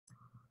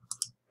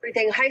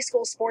Everything high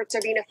school sports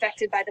are being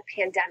affected by the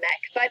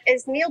pandemic. But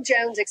as Neil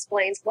Jones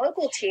explains,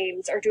 local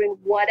teams are doing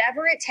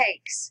whatever it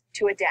takes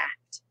to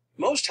adapt.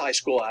 Most high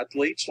school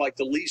athletes, like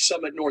the Lee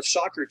Summit North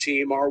soccer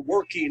team, are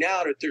working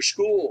out at their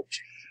schools.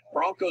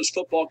 Broncos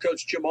football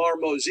coach Jamar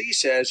Mosey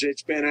says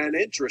it's been an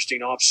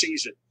interesting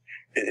offseason.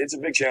 It's a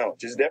big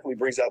challenge. It definitely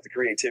brings out the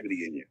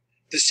creativity in you.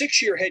 The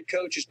 6-year head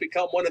coach has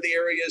become one of the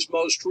area's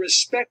most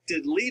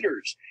respected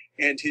leaders,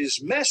 and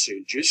his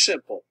message is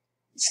simple.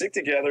 Stick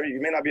together. You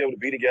may not be able to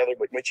be together,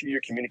 but make sure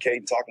you're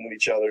communicating, talking with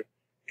each other,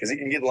 because it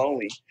can get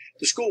lonely.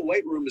 The school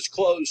weight room is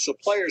closed, so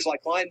players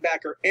like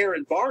linebacker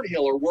Aaron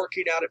Barnhill are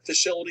working out at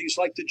facilities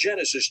like the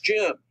Genesis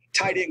Gym.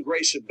 Tight end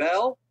Grayson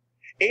Bell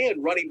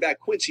and running back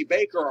Quincy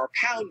Baker are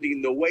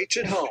pounding the weights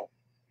at home.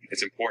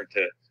 It's important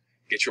to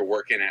get your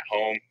work in at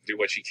home, do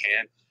what you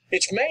can.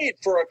 It's made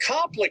for a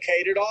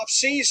complicated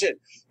off-season,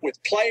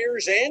 with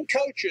players and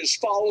coaches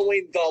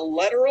following the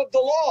letter of the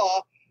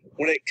law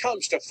when it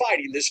comes to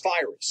fighting this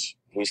virus.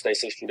 We stay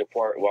 6 feet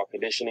apart while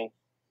conditioning.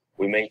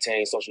 We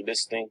maintain social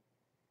distancing,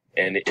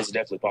 and it's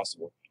definitely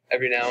possible.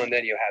 Every now and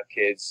then you have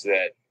kids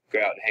that go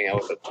out and hang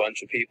out with a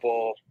bunch of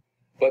people,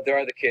 but there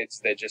are the kids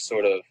that just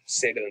sort of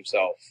stay to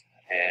themselves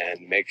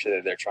and make sure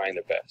that they're trying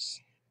their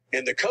best.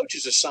 And the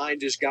coaches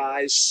assigned his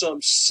guys some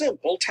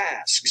simple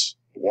tasks.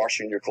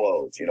 Washing your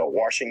clothes,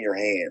 washing your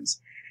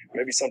hands.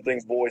 Maybe some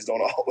things boys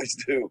don't always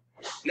do.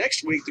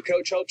 Next week, the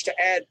coach hopes to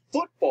add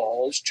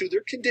footballs to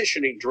their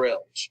conditioning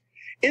drills.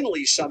 In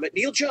Lee Summit,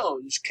 Neil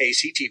Jones,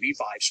 KCTV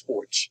 5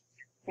 Sports.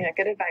 Yeah,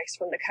 good advice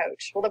from the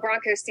coach. Well, the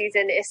Broncos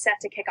season is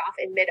set to kick off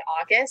in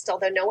mid-August,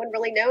 although no one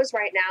really knows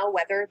right now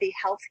whether the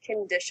health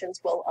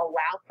conditions will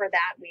allow for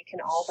that. We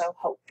can all, though,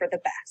 hope for the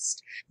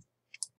best.